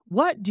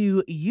What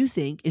do you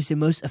think is the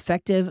most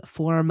effective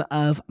form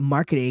of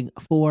marketing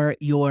for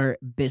your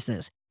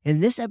business? In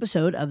this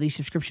episode of the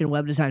Subscription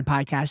Web Design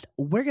Podcast,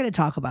 we're going to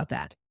talk about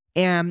that.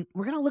 And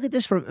we're going to look at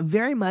this from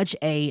very much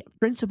a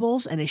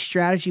principles and a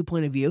strategy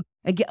point of view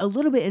and get a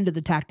little bit into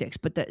the tactics.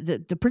 But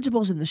the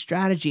principles and the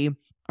strategy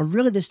are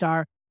really the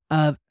star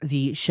of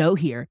the show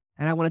here.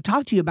 And I want to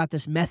talk to you about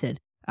this method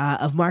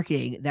of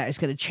marketing that is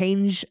going to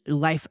change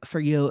life for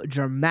you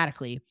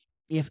dramatically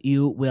if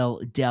you will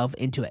delve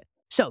into it.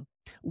 So,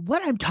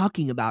 what I'm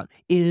talking about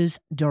is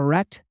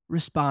direct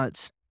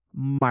response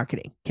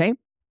marketing, okay?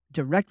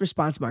 Direct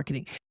response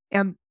marketing.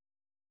 And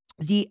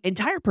the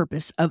entire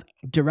purpose of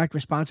direct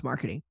response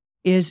marketing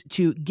is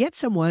to get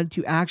someone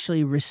to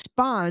actually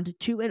respond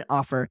to an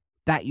offer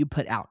that you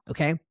put out,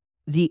 okay?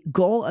 The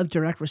goal of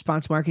direct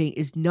response marketing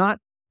is not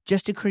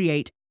just to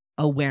create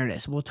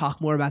awareness. We'll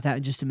talk more about that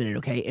in just a minute,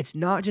 okay? It's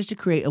not just to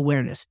create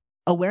awareness.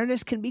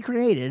 Awareness can be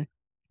created,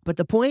 but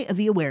the point of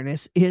the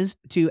awareness is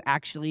to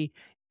actually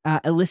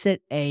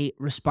elicit a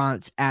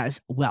response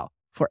as well.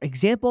 For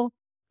example,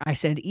 I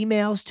send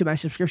emails to my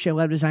subscription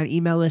web design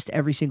email list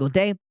every single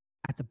day.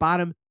 At the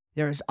bottom,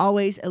 there is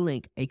always a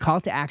link, a call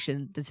to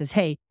action that says,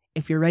 hey,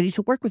 if you're ready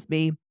to work with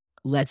me,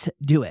 let's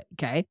do it,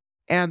 okay?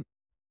 And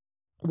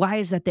why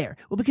is that there?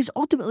 Well, because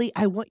ultimately,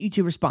 I want you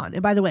to respond.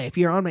 And by the way, if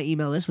you're on my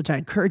email list, which I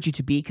encourage you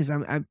to be, because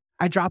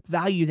I drop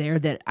value there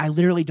that I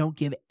literally don't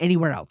give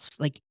anywhere else.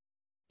 Like,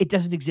 it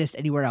doesn't exist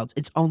anywhere else.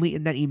 It's only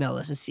in that email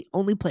list. It's the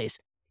only place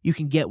you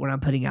can get what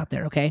I'm putting out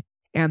there, okay?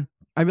 And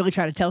I really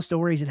try to tell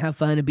stories and have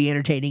fun and be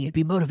entertaining and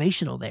be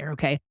motivational there,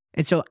 okay?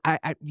 And so,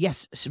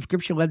 yes,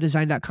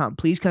 subscriptionwebdesign.com.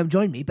 Please come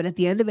join me. But at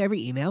the end of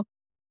every email,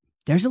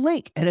 there's a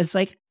link. And it's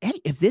like, hey,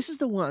 if this is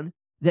the one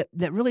that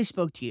really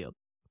spoke to you,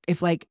 if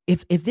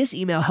this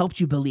email helped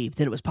you believe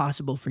that it was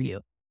possible for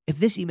you, if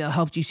this email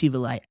helped you see the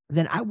light,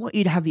 then I want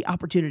you to have the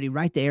opportunity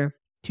right there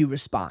to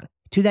respond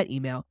to that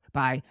email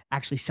by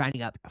actually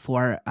signing up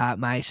for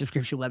my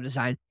Subscription Web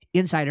Design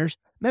Insiders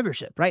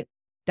membership, right?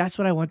 That's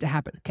what I want to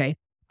happen, okay?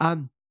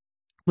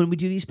 When we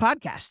do these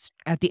podcasts,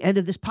 at the end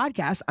of this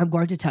podcast, I'm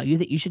going to tell you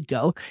that you should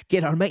go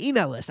get on my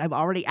email list. I've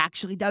already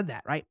actually done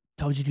that, right?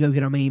 Told you to go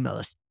get on my email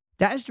list.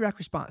 That is direct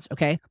response,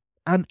 okay?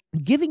 I'm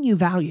giving you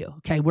value,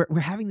 okay?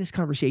 We're having this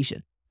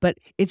conversation, but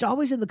it's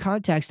always in the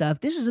context of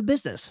this is a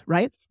business,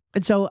 right?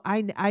 And so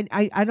I'm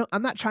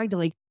not trying to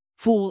like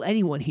fool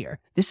anyone here.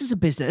 This is a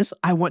business.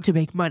 I want to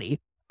make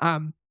money.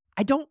 I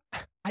don't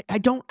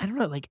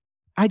know. Like,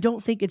 I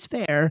don't think it's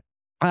fair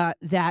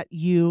that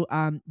you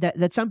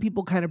that some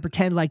people kind of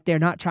pretend like they're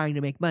not trying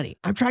to make money.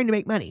 I'm trying to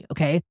make money,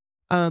 okay?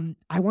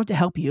 I want to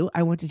help you.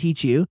 I want to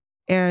teach you,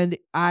 and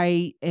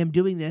I am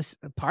doing this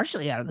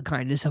partially out of the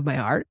kindness of my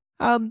heart.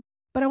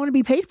 But I want to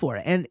be paid for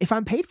it, and if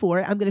I'm paid for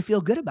it, I'm going to feel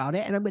good about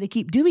it, and I'm going to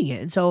keep doing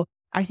it. And so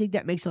I think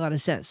that makes a lot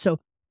of sense. So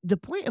the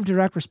point of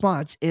direct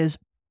response is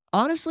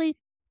honestly,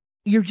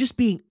 you're just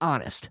being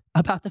honest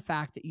about the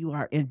fact that you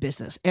are in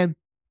business. And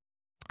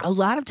a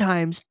lot of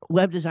times,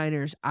 web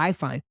designers, I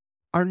find,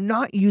 are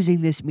not using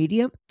this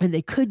medium, and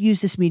they could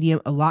use this medium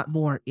a lot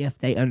more if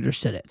they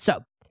understood it. So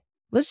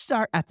let's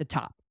start at the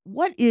top.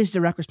 What is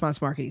direct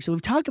response marketing? So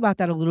we've talked about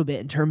that a little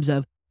bit in terms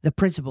of the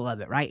principle of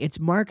it, right? It's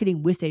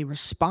marketing with a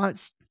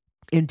response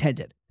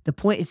intended. The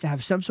point is to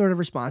have some sort of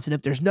response, and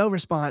if there's no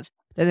response,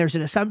 then there's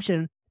an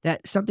assumption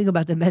that something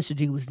about the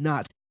messaging was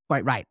not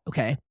quite right,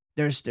 okay?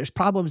 There's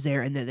problems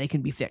there, and then they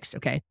can be fixed,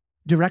 okay?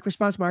 Direct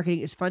response marketing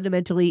is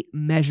fundamentally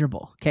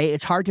measurable, okay?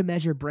 It's hard to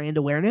measure brand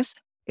awareness.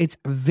 It's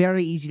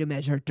very easy to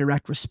measure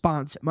direct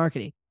response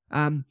marketing.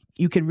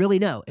 You can really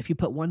know if you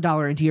put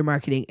 $1 into your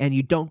marketing and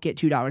you don't get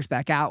 $2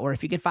 back out, or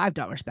if you get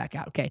 $5 back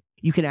out, okay?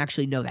 You can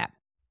actually know that.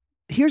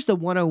 Here's the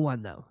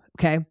 101 though,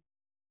 okay?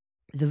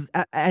 And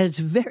it's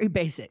very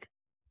basic.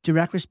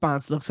 Direct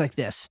response looks like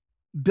this.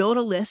 Build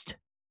a list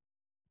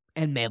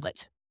and mail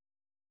it,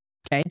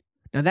 okay?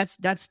 Now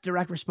that's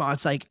direct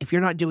response. Like, if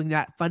you're not doing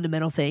that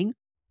fundamental thing,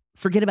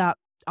 forget about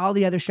all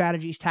the other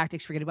strategies,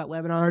 tactics, forget about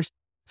webinars,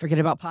 forget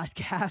about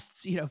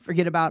podcasts,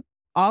 forget about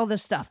all the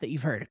stuff that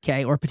you've heard,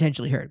 okay, or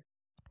potentially heard.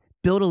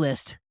 Build a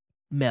list,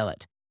 mail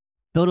it.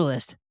 Build a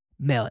list,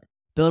 mail it.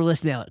 Build a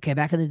list, mail it. Okay,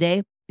 back in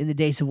the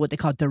days of what they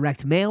call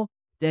direct mail,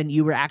 then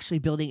you were actually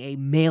building a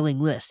mailing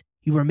list.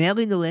 You were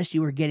mailing the list.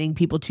 You were getting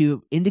people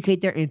to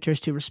indicate their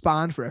interest to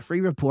respond for a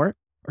free report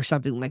or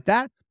something like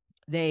that.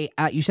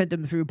 You sent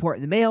them the free report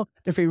in the mail.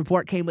 The free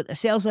report came with a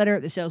sales letter.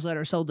 The sales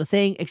letter sold the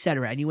thing,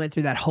 etc. And you went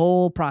through that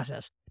whole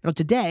process. Now,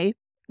 today,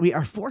 we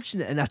are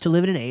fortunate enough to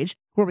live in an age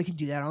where we can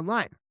do that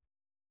online.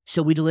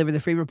 So we deliver the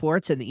free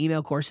reports and the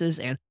email courses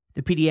and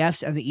the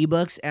PDFs and the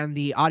ebooks and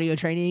the audio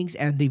trainings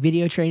and the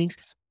video trainings.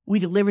 We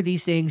deliver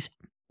these things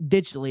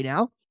digitally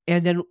now,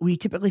 and then we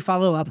typically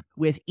follow up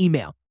with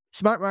email.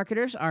 Smart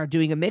marketers are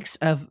doing a mix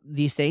of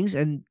these things,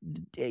 and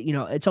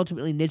it's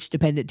ultimately niche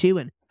dependent too,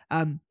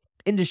 and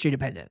industry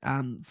dependent.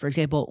 For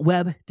example,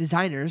 web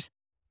designers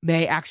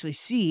may actually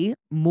see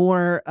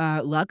more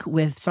luck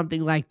with something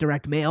like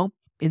direct mail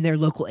in their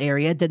local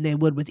area than they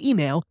would with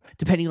email,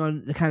 depending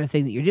on the kind of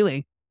thing that you're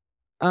doing.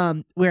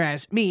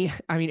 Whereas me,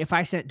 I mean, if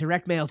I sent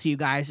direct mail to you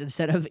guys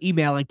instead of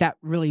email, like that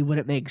really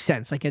wouldn't make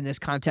sense. Like in this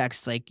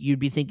context, like you'd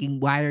be thinking,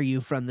 why are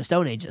you from the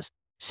Stone Ages?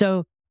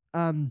 So,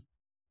 um,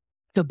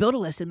 so build a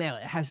list and mail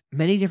it. It has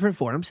many different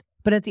forms,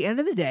 but at the end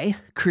of the day,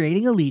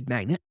 creating a lead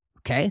magnet,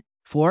 okay,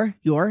 for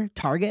your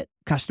target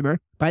customer.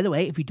 By the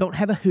way, if you don't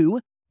have a who,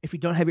 if you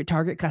don't have your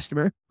target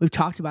customer, we've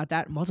talked about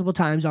that multiple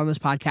times on this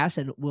podcast,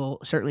 and we'll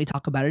certainly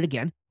talk about it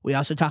again. We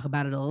also talk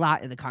about it a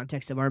lot in the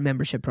context of our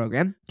membership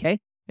program, okay?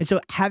 And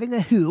so having a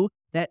who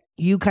that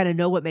you kind of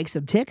know what makes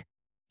them tick,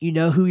 you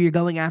know who you're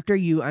going after,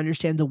 you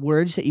understand the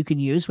words that you can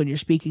use when you're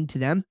speaking to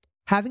them,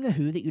 having a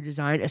who that you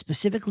design a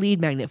specific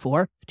lead magnet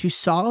for to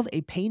solve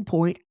a pain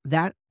point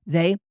that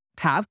they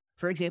have.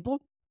 For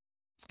example,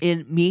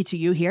 in me to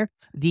you here,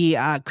 the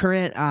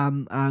current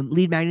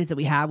lead magnet that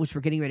we have, which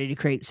we're getting ready to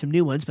create some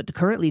new ones, but the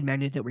current lead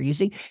magnet that we're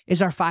using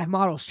is our 5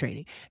 models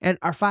training. And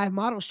our 5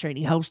 models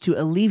training helps to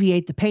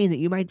alleviate the pain that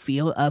you might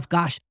feel of,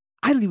 gosh,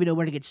 I don't even know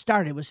where to get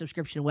started with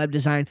subscription web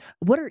design.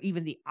 What are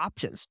even the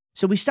options?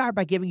 So we start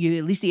by giving you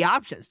at least the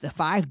options, the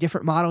 5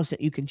 different models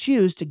that you can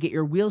choose to get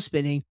your wheels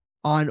spinning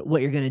on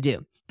what you're going to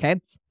do. Okay.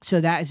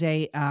 So that is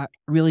a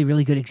really,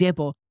 really good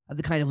example of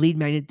the kind of lead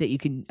magnet that you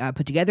can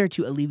put together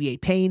to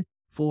alleviate pain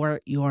for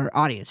your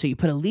audience. So you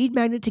put a lead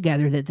magnet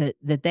together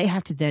that they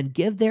have to then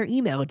give their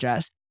email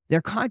address,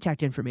 their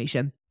contact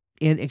information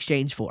in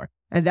exchange for.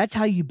 And that's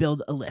how you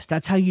build a list.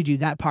 That's how you do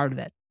that part of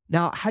it.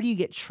 Now, how do you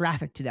get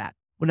traffic to that?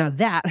 Well, now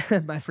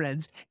that, my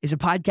friends, is a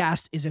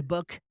podcast, is a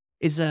book,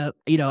 is an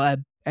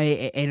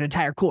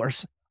entire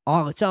course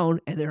all its own.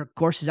 And there are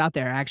courses out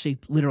there. I actually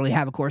literally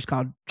have a course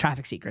called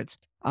Traffic Secrets.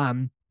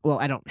 Well,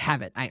 I don't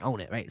have it. I own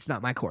it, right? It's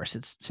not my course.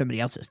 It's somebody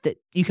else's.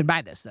 You can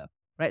buy this though.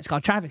 Right? It's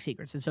called Traffic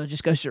Secrets. And so it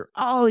just goes through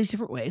all these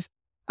different ways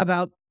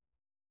about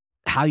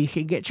how you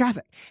can get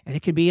traffic. And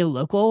it could be a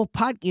local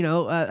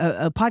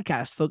a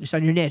podcast focused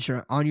on your niche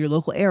or on your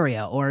local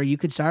area, or you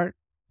could start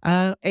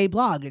a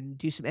blog and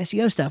do some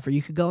SEO stuff, or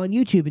you could go on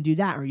YouTube and do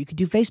that, or you could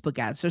do Facebook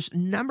ads. There's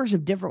numbers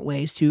of different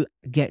ways to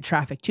get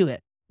traffic to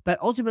it. But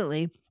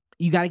ultimately,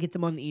 you got to get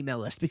them on the email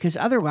list, because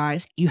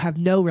otherwise you have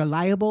no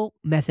reliable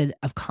method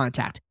of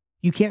contact.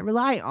 You can't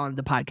rely on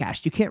the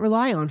podcast. You can't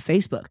rely on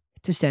Facebook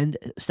to send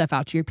stuff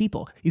out to your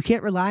people. You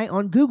can't rely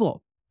on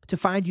Google to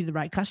find you the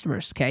right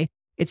customers, okay?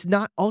 It's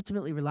not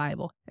ultimately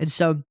reliable. And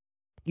so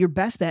your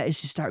best bet is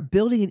to start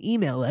building an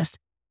email list,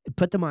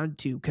 put them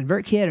onto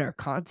ConvertKit or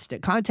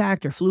Constant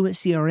Contact or Fluent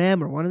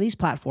CRM or one of these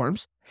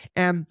platforms,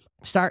 and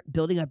start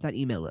building up that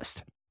email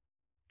list.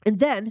 And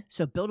then,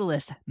 so build a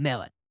list,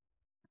 mail it.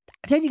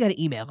 Then you got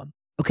to email them,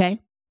 okay?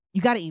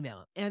 You got to email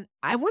them. And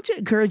I want to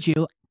encourage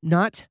you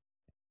not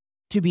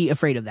to be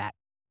afraid of that.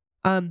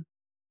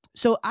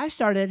 So I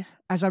started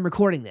as I'm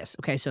recording this.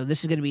 Okay, so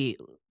this is going to be,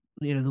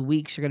 the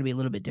weeks are going to be a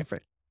little bit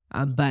different.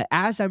 But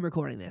as I'm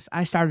recording this,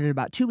 I started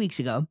about 2 weeks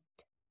ago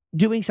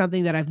doing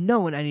something that I've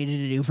known I needed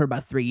to do for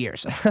about 3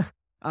 years.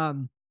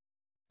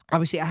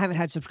 Obviously, I haven't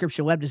had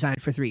subscription web design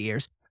for 3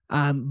 years,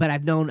 but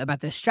I've known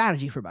about this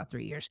strategy for about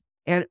 3 years.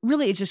 And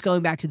really, it's just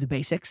going back to the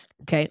basics,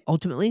 okay,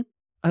 ultimately,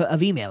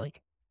 of emailing.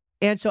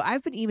 And so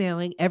I've been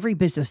emailing every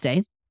business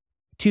day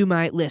to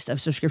my list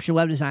of subscription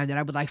web design that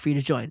I would like for you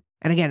to join.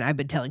 And again, I've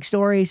been telling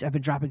stories. I've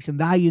been dropping some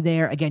value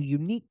there. Again,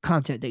 unique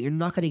content that you're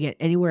not going to get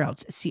anywhere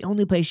else. It's the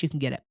only place you can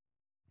get it.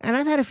 And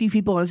I've had a few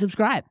people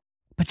unsubscribe,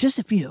 but just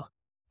a few.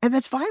 And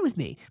that's fine with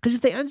me, because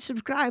if they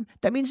unsubscribe,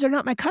 that means they're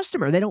not my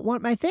customer. They don't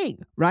want my thing,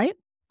 right?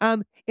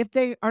 If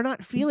they are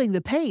not feeling the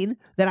pain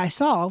that I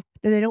solve,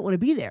 then they don't want to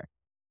be there.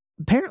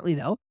 Apparently,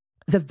 though,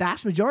 the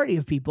vast majority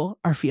of people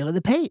are feeling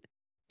the pain,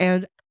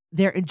 and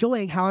they're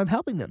enjoying how I'm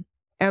helping them.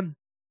 And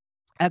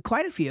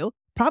quite a few,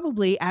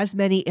 probably as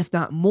many, if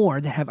not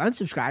more, that have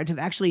unsubscribed have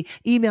actually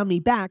emailed me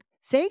back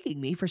thanking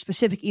me for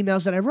specific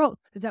emails that I wrote,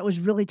 that was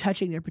really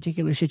touching their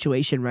particular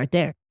situation right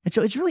there. And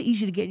so it's really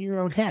easy to get in your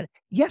own head.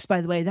 Yes,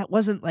 by the way, that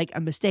wasn't like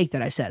a mistake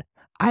that I said.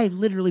 I've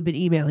literally been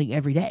emailing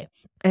every day.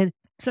 And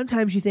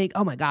sometimes you think,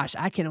 oh my gosh,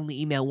 I can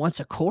only email once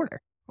a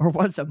quarter or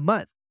once a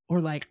month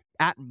or like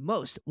at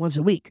most once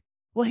a week.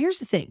 Well, here's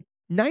the thing.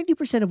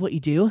 90% of what you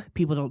do,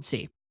 people don't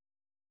see.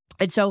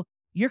 And so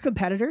your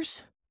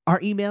competitors are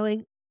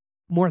emailing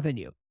more than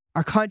you,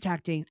 are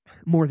contacting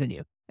more than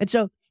you. And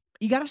so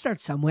you got to start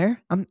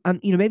somewhere.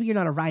 Maybe you're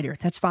not a writer.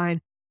 That's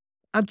fine.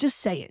 I'm just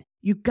saying,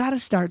 you got to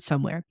start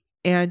somewhere.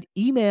 And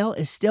email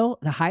is still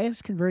the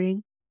highest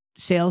converting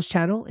sales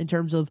channel in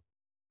terms of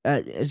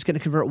it's going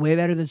to convert way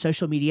better than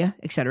social media,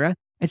 etc.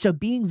 And so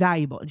being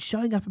valuable and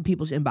showing up in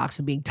people's inbox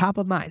and being top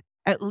of mind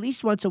at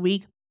least once a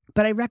week,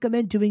 but I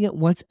recommend doing it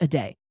once a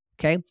day.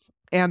 Okay.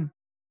 And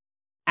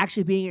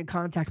actually being in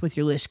contact with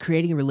your list,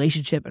 creating a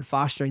relationship and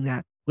fostering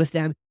that with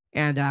them.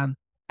 And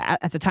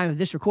at the time of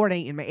this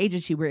recording in my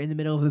agency, we're in the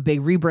middle of a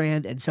big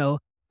rebrand. And so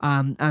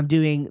I'm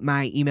doing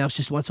my emails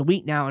just once a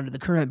week now under the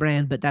current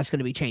brand, but that's going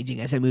to be changing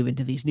as I move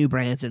into these new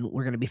brands, and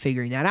we're going to be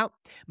figuring that out.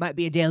 Might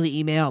be a daily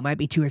email. It might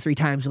be 2 or 3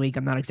 times a week.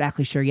 I'm not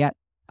exactly sure yet.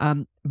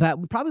 But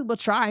we probably will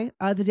try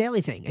the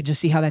daily thing and just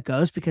see how that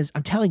goes, because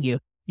I'm telling you,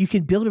 you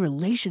can build a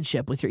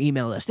relationship with your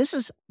email list. This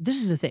is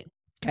the thing.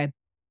 Okay.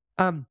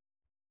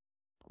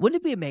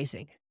 Wouldn't it be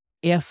amazing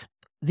if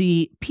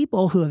the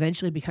people who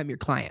eventually become your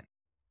client,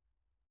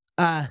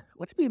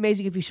 wouldn't it be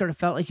amazing if you sort of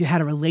felt like you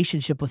had a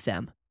relationship with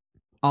them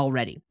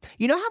already?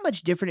 You know how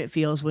much different it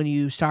feels when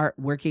you start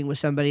working with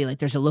somebody, like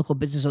there's a local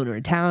business owner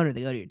in town or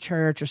they go to your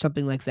church or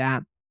something like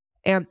that,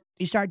 and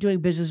you start doing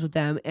business with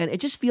them and it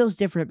just feels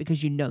different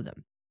because you know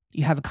them.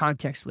 You have a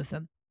context with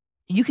them.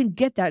 You can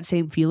get that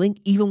same feeling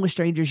even with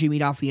strangers you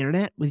meet off the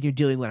internet when you're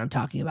doing what I'm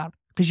talking about,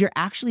 because you're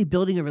actually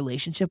building a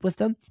relationship with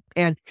them.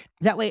 And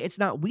that way it's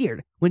not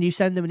weird when you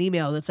send them an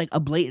email that's like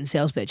a blatant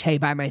sales pitch. Hey,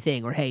 buy my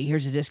thing, or hey,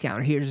 here's a discount,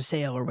 or here's a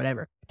sale, or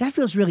whatever. That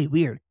feels really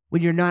weird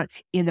when you're not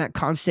in that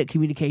constant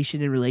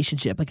communication and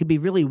relationship. It could be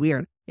really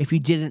weird if you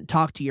didn't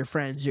talk to your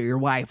friends or your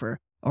wife or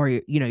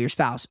your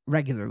spouse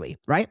regularly,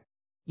 right?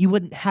 You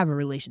wouldn't have a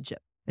relationship.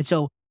 And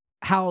so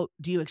how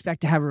do you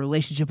expect to have a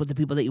relationship with the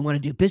people that you want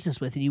to do business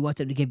with and you want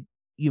them to give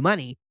you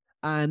money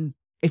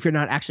if you're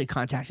not actually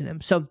contacting them?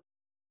 So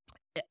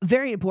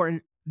very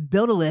important,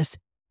 build a list,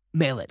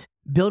 mail it.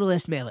 Build a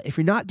list, mail it. If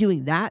you're not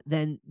doing that,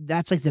 then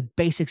that's like the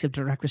basics of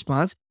direct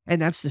response.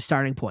 And that's the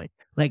starting point.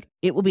 Like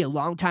it will be a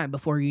long time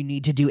before you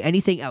need to do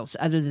anything else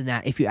other than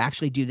that if you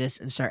actually do this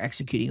and start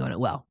executing on it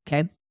well.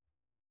 Okay.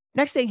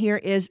 Next thing here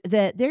is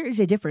that there is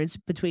a difference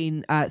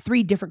between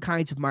 3 different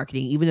kinds of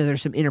marketing, even though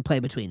there's some interplay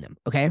between them.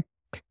 Okay.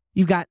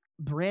 You've got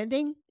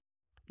branding,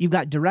 you've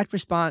got direct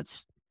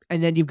response,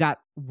 and then you've got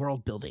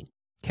world building.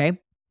 Okay.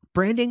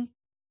 Branding,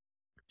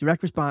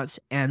 direct response,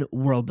 and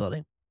world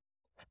building.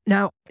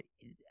 Now,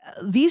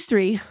 these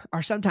 3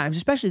 are sometimes,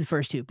 especially the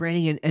first 2,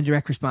 branding and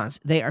direct response,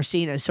 they are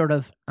seen as sort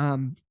of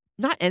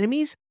not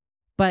enemies,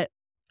 but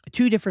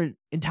 2 different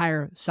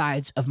entire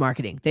sides of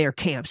marketing. They are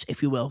camps,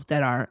 if you will,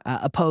 that are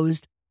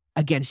opposed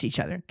against each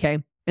other.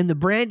 Okay. And the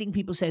branding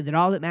people say that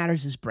all that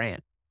matters is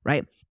brand,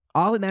 right?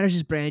 All that matters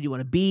is brand. You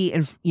want to be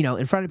in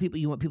front of people.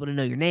 You want people to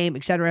know your name,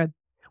 etc.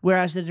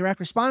 Whereas the direct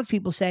response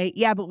people say,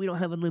 yeah, but we don't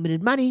have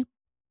unlimited money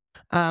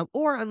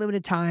or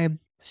unlimited time.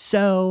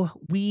 So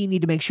we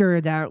need to make sure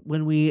that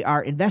when we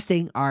are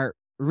investing our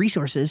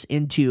resources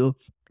into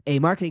a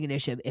marketing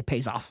initiative, it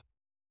pays off.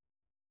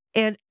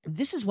 And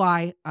this is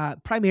why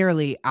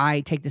primarily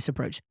I take this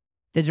approach,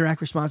 the direct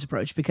response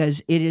approach,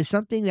 because it is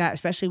something that,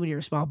 especially when you're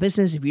a small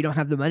business, if you don't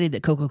have the money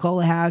that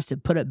Coca-Cola has to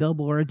put up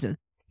billboards and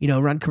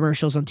run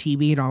commercials on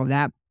TV and all of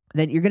that,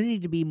 then you're going to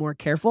need to be more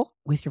careful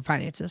with your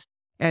finances.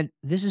 And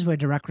this is where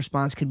direct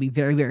response can be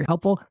very, very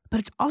helpful, but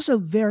it's also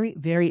very,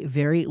 very,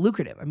 very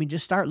lucrative. I mean,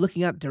 just start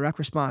looking up direct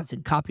response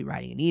and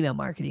copywriting and email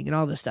marketing and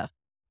all this stuff.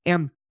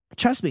 And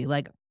trust me,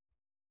 like,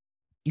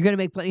 you're going to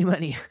make plenty of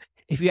money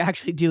if you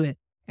actually do it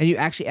and you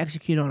actually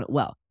execute on it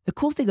well. The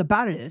cool thing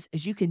about it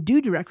is you can do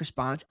direct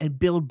response and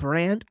build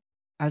brand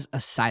as a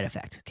side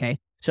effect, okay?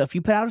 So if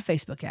you put out a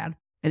Facebook ad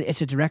and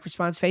it's a direct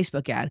response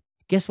Facebook ad,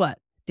 guess what?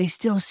 They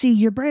still see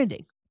your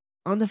branding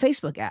on the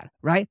Facebook ad,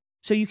 right?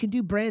 So you can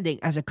do branding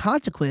as a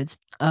consequence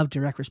of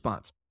direct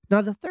response.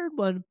 Now, the third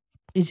one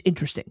is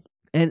interesting,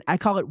 and I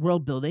call it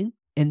world building.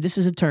 And this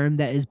is a term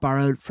that is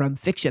borrowed from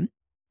fiction.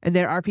 And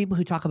there are people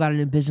who talk about it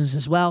in business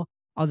as well,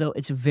 although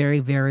it's very,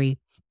 very,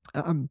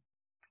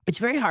 it's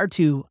very hard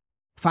to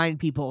find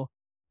people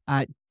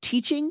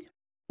teaching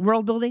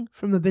world building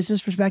from a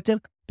business perspective,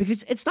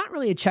 because it's not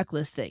really a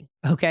checklist thing.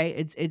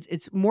 Okay.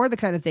 It's more the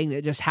kind of thing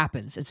that just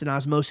happens. It's an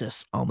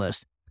osmosis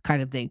almost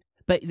kind of thing,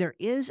 but there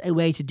is a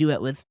way to do it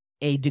with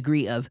a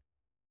degree of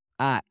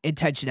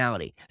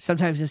intentionality.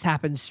 Sometimes this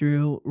happens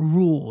through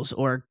rules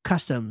or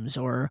customs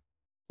or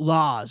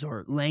laws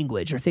or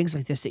language or things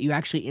like this that you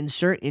actually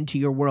insert into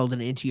your world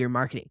and into your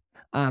marketing.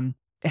 It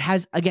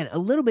has, again, a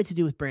little bit to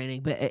do with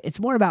branding, but it's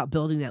more about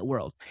building that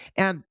world.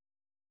 And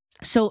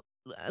so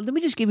let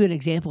me just give you an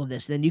example of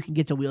this, and then you can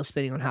get the wheel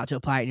spinning on how to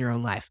apply it in your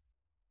own life.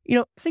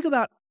 Think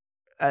about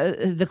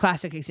the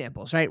classic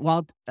examples, right?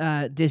 Walt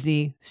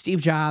Disney, Steve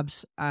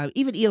Jobs,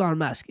 even Elon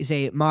Musk is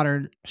a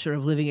modern sort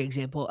of living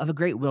example of a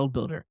great world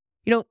builder.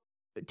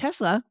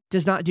 Tesla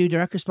does not do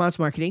direct response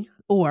marketing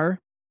or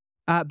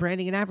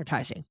branding and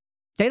advertising.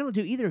 They don't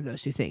do either of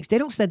those 2 things. They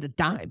don't spend a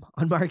dime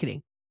on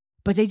marketing,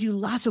 but they do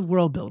lots of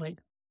world building.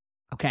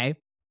 Okay?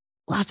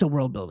 Lots of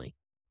world building.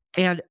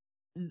 And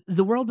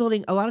the world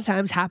building a lot of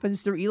times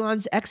happens through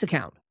Elon's X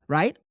account,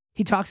 right?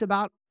 He talks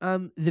about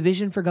the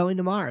vision for going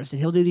to Mars, and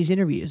he'll do these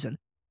interviews, and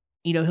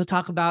he'll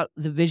talk about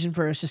the vision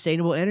for a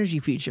sustainable energy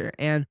future.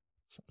 And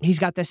he's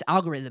got this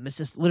algorithm.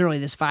 It's literally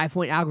this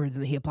 5-point algorithm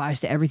that he applies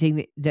to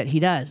everything that he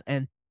does.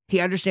 And he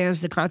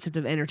understands the concept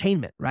of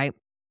entertainment, right?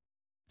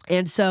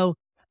 And so,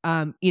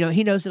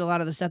 he knows that a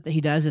lot of the stuff that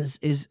he does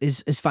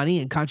is funny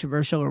and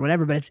controversial or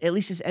whatever, but at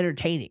least it's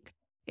entertaining.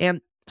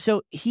 And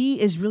so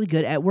he is really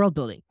good at world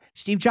building.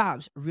 Steve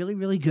Jobs, really,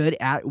 really good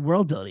at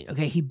world building.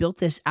 Okay. He built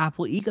this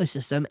Apple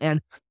ecosystem,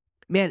 and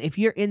man, if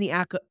you're in the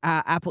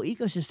Apple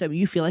ecosystem,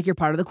 you feel like you're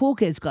part of the cool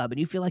kids club, and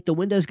you feel like the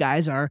Windows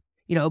guys are,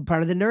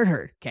 part of the nerd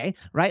herd. Okay.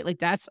 Right. Like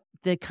that's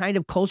the kind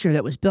of culture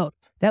that was built.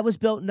 That was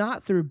built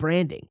not through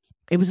branding.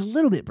 It was a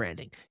little bit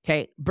branding.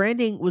 Okay.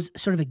 Branding was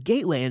sort of a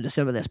gateway into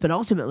some of this, but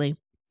ultimately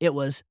it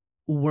was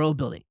world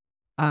building.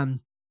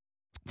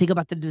 Think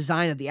about the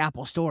design of the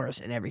Apple stores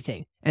and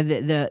everything, and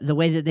the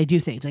way that they do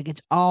things. Like,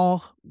 it's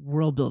all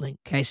world building.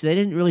 Okay, so they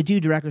didn't really do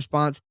direct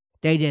response.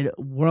 They did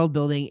world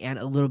building and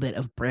a little bit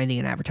of branding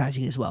and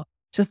advertising as well.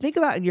 So think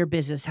about in your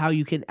business how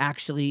you can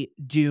actually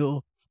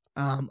do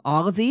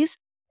all of these,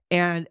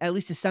 and at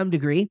least to some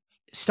degree,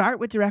 start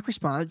with direct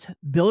response,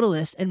 build a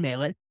list and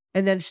mail it,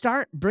 and then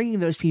start bringing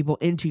those people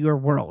into your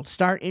world.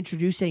 Start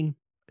introducing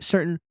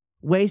certain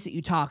ways that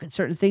you talk and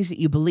certain things that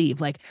you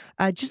believe. Like,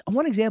 just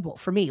one example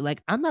for me,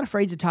 like, I'm not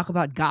afraid to talk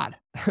about God,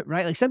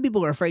 right? Like, some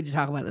people are afraid to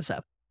talk about this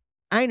stuff.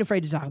 I ain't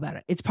afraid to talk about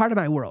it. It's part of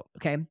my world,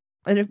 okay?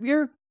 And if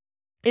you're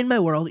in my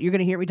world, you're going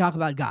to hear me talk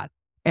about God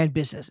and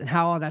business and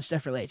how all that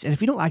stuff relates. And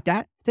if you don't like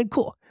that, then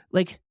cool.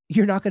 Like,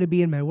 you're not going to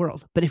be in my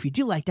world. But if you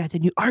do like that,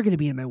 then you are going to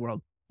be in my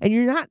world. And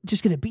you're not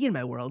just going to be in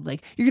my world.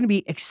 Like, you're going to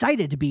be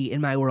excited to be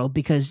in my world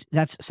because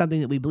that's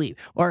something that we believe.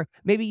 Or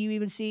maybe you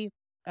even see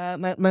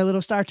my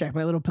little Star Trek,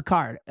 my little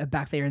Picard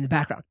back there in the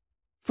background.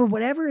 For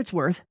whatever it's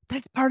worth,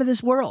 that's part of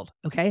this world,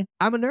 okay?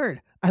 I'm a nerd.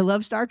 I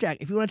love Star Trek.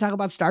 If you want to talk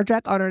about Star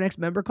Trek on our next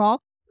member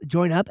call,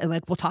 join up and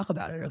we'll talk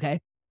about it, okay?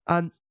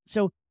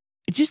 So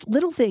just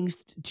little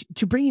things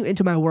to bring you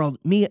into my world,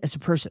 me as a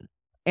person.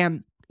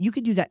 And you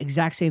can do that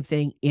exact same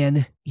thing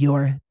in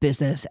your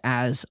business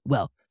as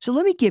well. So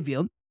let me give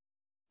you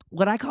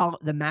what I call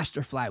the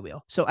master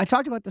flywheel. So I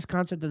talked about this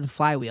concept of the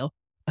flywheel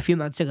a few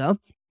months ago,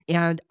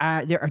 and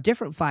there are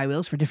different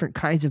flywheels for different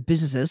kinds of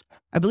businesses.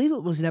 I believe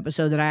it was an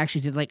episode that I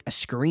actually did like a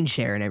screen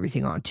share and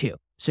everything on too.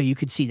 So you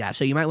could see that.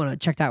 So you might want to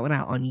check that one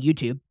out on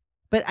YouTube.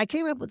 But I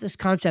came up with this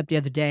concept the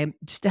other day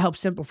just to help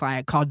simplify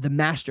it, called the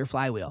master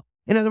flywheel.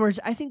 In other words,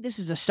 I think this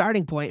is a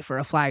starting point for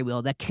a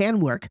flywheel that can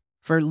work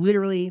for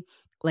literally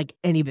like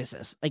any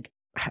business. Like,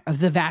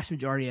 the vast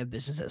majority of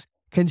businesses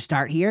can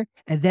start here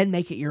and then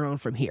make it your own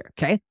from here.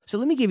 Okay. So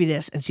let me give you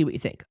this and see what you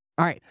think.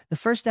 All right. The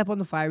first step on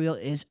the flywheel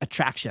is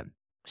attraction.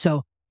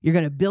 So you're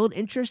going to build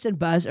interest and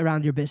buzz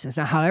around your business.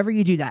 Now, however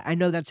you do that, I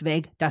know that's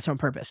vague. That's on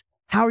purpose.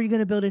 How are you going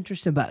to build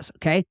interest and buzz?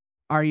 Okay.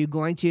 Are you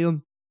going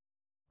to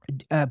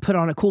put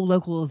on a cool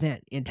local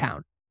event in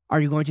town? Are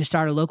you going to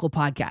start a local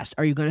podcast?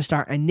 Are you going to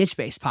start a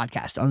niche-based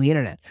podcast on the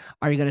internet?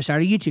 Are you going to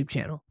start a YouTube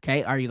channel?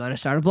 Okay. Are you going to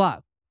start a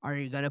blog? Are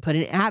you going to put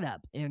an ad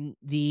up in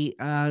the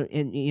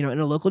in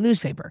a local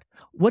newspaper?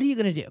 What are you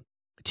going to do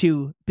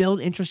to build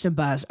interest and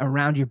buzz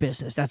around your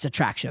business? That's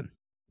attraction.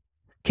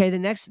 Okay, the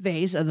next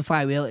phase of the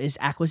flywheel is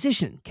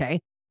acquisition. Okay,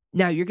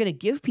 now you're going to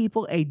give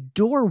people a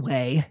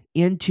doorway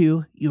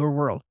into your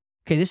world.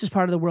 Okay, this is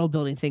part of the world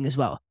building thing as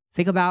well.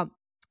 Think about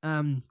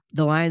The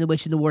Lion, the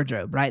Witch, and the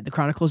Wardrobe, right? The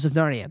Chronicles of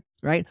Narnia,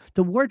 right?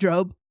 The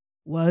wardrobe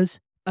was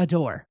a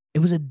door. It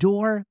was a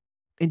door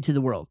into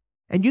the world.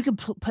 And you can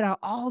put out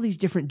all these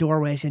different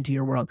doorways into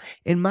your world.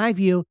 In my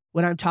view,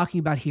 what I'm talking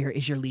about here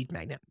is your lead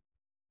magnet.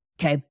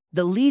 Okay.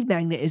 The lead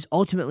magnet is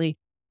ultimately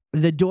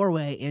the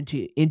doorway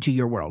into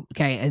your world.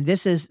 Okay. And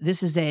this is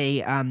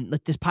a,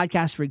 like this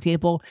podcast, for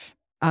example,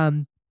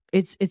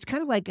 it's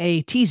kind of like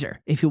a teaser,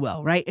 if you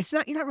will, right?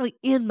 You're not really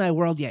in my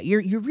world yet.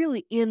 You're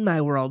really in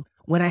my world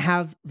when I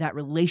have that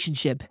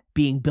relationship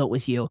being built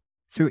with you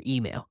through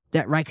email,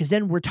 right? Because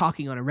then we're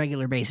talking on a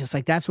regular basis.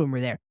 Like, that's when we're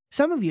there.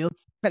 Some of you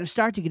kind of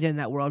start to get in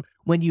that world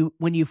when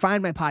you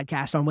find my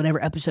podcast on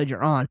whatever episode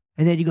you're on,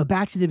 and then you go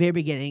back to the very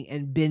beginning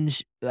and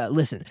binge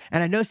listen.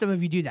 And I know some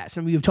of you do that.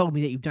 Some of you have told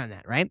me that you've done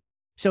that, right?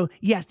 So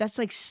yes, that's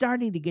like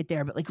starting to get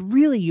there, but like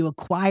really you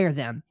acquire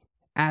them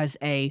as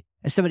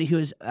somebody who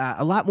is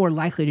a lot more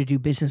likely to do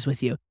business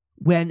with you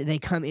when they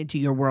come into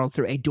your world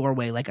through a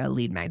doorway like a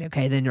lead magnet.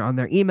 Okay, then you're on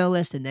their email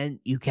list, and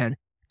then you can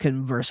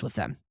converse with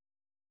them.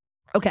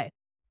 Okay.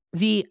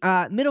 The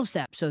middle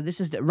step, so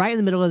this is right in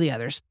the middle of the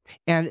others,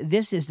 and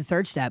this is the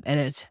third step, and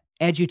it's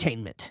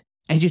edutainment.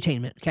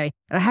 Edutainment, okay?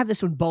 And I have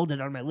this one bolded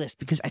on my list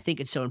because I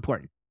think it's so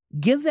important.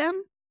 Give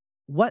them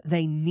what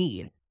they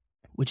need,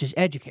 which is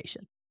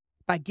education,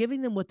 by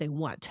giving them what they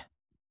want,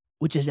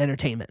 which is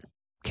entertainment,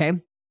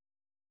 okay?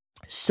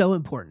 So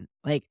important.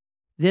 Like,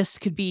 this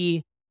could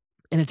be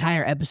an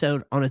entire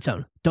episode on its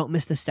own. Don't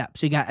miss this step.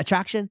 So you got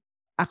attraction,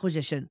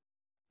 acquisition,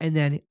 and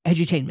then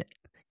edutainment.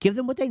 Give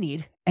them what they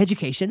need,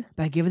 education,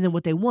 by giving them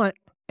what they want,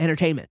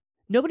 entertainment.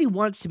 Nobody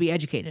wants to be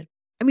educated.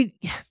 I mean,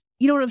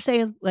 you know what I'm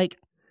saying? Like,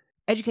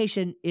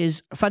 education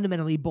is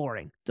fundamentally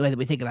boring, the way that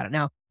we think about it.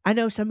 Now, I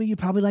know some of you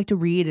probably like to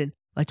read and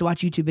like to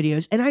watch YouTube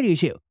videos, and I do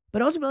too.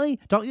 But ultimately,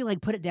 don't you like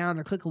put it down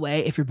or click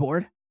away if you're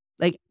bored?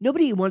 Like,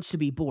 nobody wants to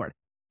be bored.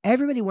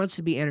 Everybody wants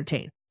to be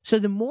entertained. So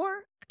the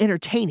more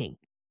entertaining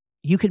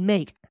you can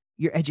make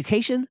your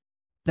education,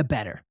 the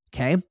better,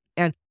 okay?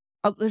 And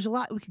there's a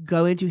lot we could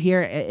go into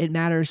here. It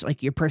matters,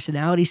 like, your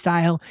personality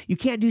style. You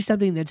can't do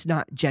something that's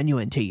not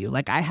genuine to you.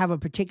 Like, I have a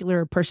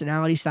particular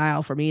personality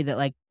style for me that,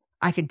 like,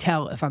 I can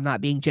tell if I'm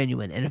not being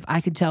genuine. And if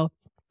I can tell,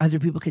 other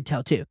people can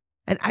tell too.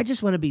 And I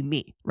just want to be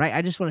me, right?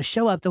 I just want to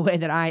show up the way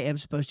that I am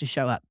supposed to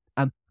show up.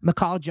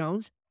 McCall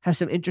Jones has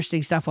some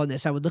interesting stuff on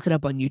this. I would look it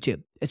up on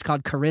YouTube. It's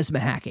called charisma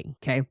hacking,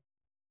 okay?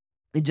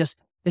 And just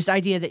this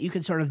idea that you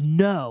can sort of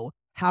know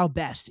how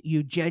best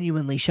you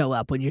genuinely show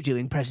up when you're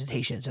doing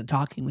presentations and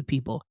talking with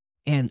people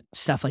and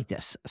stuff like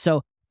this.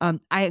 So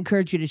I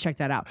encourage you to check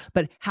that out.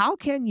 But how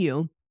can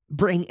you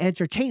bring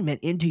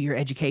entertainment into your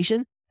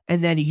education?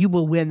 And then you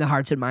will win the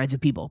hearts and minds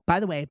of people. By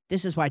the way,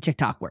 this is why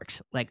TikTok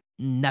works. Like,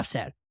 enough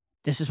said.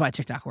 This is why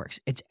TikTok works.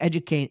 It's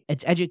entertaining.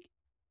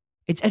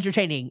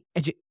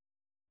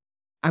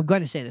 I'm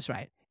going to say this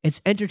right.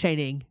 It's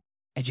entertaining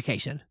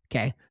education.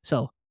 Okay.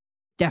 So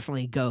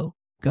definitely go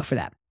for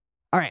that.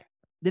 All right.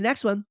 The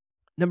next one,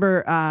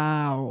 number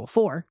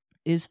 4,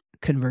 is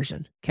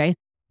conversion. Okay.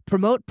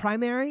 Promote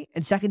primary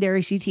and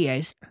secondary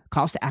CTAs,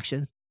 calls to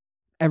action,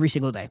 every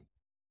single day.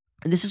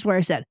 And this is where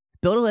I said,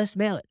 build a list,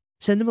 mail it,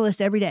 send them a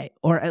list every day,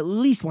 or at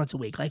least once a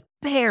week, like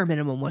bare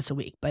minimum once a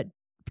week, but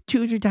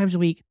 2 or 3 times a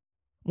week,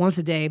 once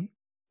a day.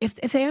 If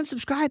they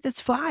unsubscribe,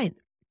 that's fine.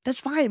 That's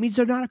fine. It means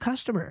they're not a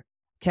customer.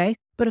 Okay.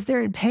 But if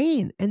they're in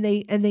pain and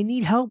they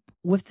need help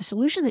with the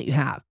solution that you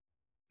have,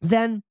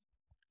 then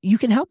you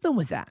can help them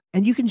with that,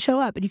 and you can show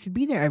up and you can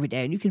be there every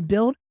day and you can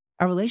build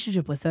a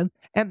relationship with them.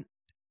 And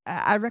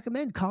I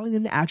recommend calling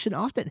them to action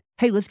often.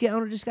 Hey, let's get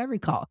on a discovery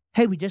call.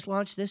 Hey, we just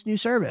launched this new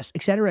service,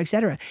 et cetera, et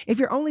cetera. If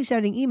you're only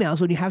sending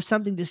emails when you have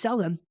something to sell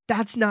them,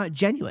 that's not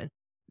genuine.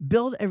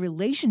 Build a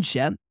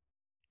relationship,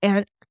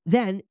 and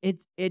then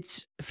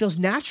it feels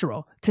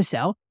natural to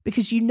sell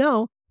because you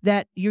know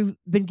that you've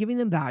been giving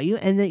them value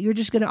and that you're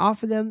just going to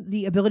offer them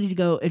the ability to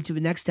go into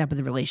the next step of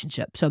the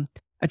relationship. So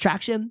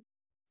attraction,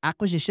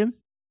 acquisition,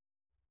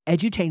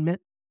 edutainment,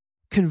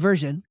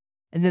 conversion,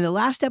 and then the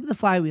last step of the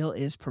flywheel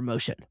is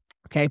promotion.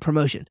 Okay,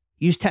 promotion.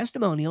 Use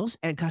testimonials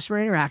and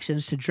customer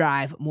interactions to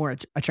drive more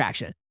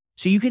attraction.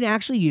 So you can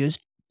actually use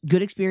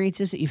good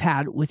experiences that you've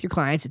had with your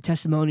clients and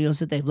testimonials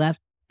that they've left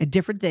and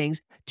different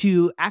things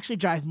to actually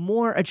drive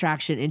more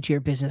attraction into your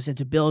business and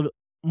to build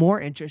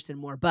more interest and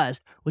more buzz,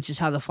 which is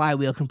how the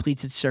flywheel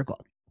completes its circle.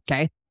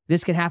 Okay,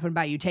 this can happen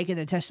by you taking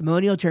the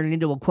testimonial, turning it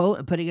into a quote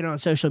and putting it on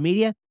social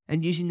media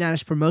and using that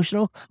as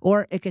promotional,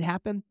 or it could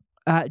happen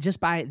just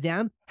by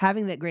them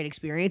having that great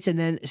experience and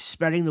then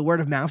spreading the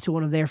word of mouth to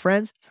one of their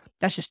friends.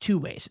 That's just 2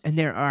 ways, and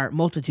there are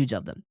multitudes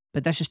of them.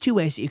 But that's just 2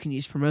 ways that you can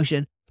use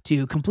promotion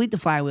to complete the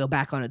flywheel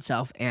back on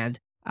itself and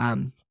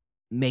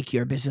make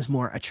your business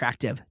more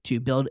attractive to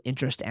build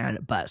interest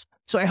and buzz.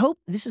 So I hope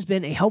this has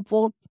been a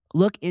helpful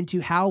look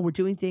into how we're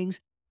doing things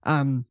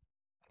in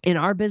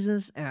our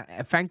business,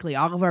 frankly,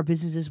 all of our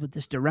businesses with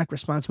this direct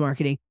response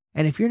marketing.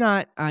 And if you're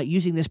not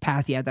using this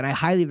path yet, then I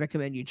highly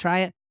recommend you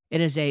try it.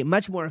 It is a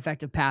much more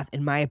effective path,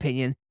 in my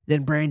opinion,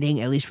 than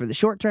branding, at least for the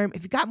short term.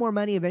 If you've got more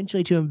money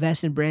eventually to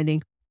invest in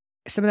branding,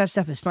 some of that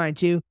stuff is fine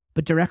too,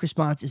 but direct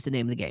response is the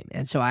name of the game.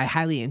 And so I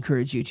highly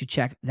encourage you to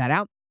check that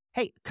out.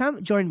 Hey,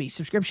 come join me,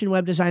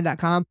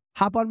 subscriptionwebdesign.com.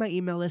 Hop on my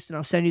email list and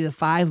I'll send you the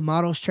 5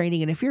 models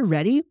training. And if you're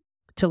ready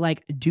to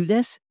do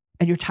this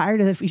and you're tired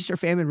of the feast or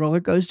famine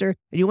roller coaster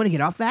and you want to get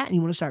off that and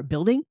you want to start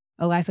building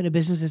a life and a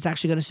business that's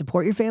actually going to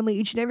support your family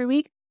each and every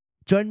week,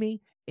 join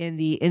me in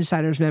the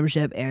Insiders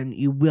membership and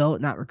you will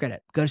not regret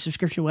it. Go to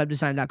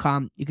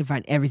subscriptionwebdesign.com. You can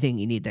find everything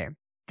you need there.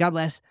 God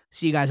bless.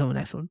 See you guys on the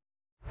next one.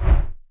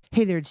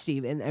 Hey there, it's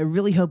Steve, and I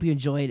really hope you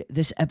enjoyed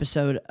this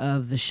episode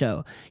of the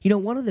show. You know,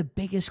 one of the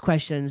biggest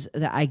questions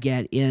that I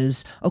get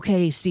is,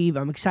 okay, Steve,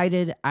 I'm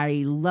excited.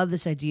 I love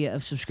this idea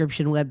of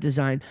subscription web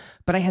design,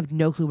 but I have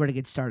no clue where to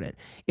get started.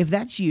 If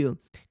that's you,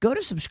 go to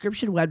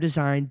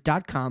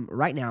subscriptionwebdesign.com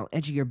right now,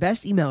 enter your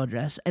best email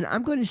address, and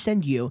I'm going to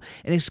send you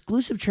an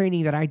exclusive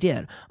training that I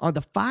did on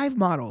the 5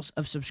 models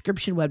of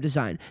subscription web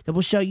design that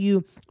will show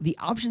you the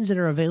options that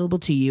are available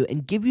to you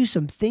and give you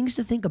some things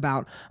to think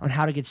about on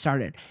how to get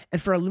started.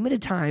 And for a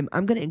limited time,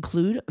 I'm going to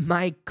include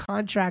my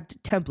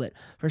contract template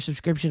for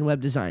subscription web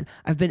design.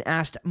 I've been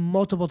asked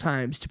multiple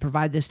times to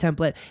provide this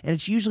template, and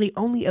it's usually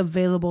only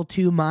available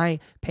to my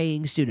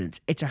paying students.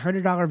 It's a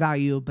 $100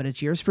 value, but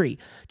it's yours free.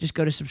 Just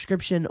go to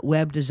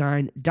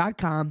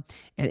subscriptionwebdesign.com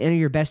and enter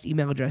your best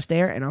email address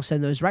there, and I'll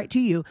send those right to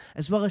you,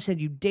 as well as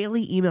send you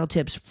daily email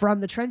tips from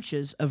the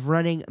trenches of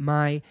running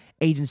my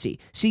agency.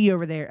 See you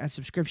over there at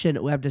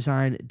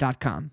subscriptionwebdesign.com.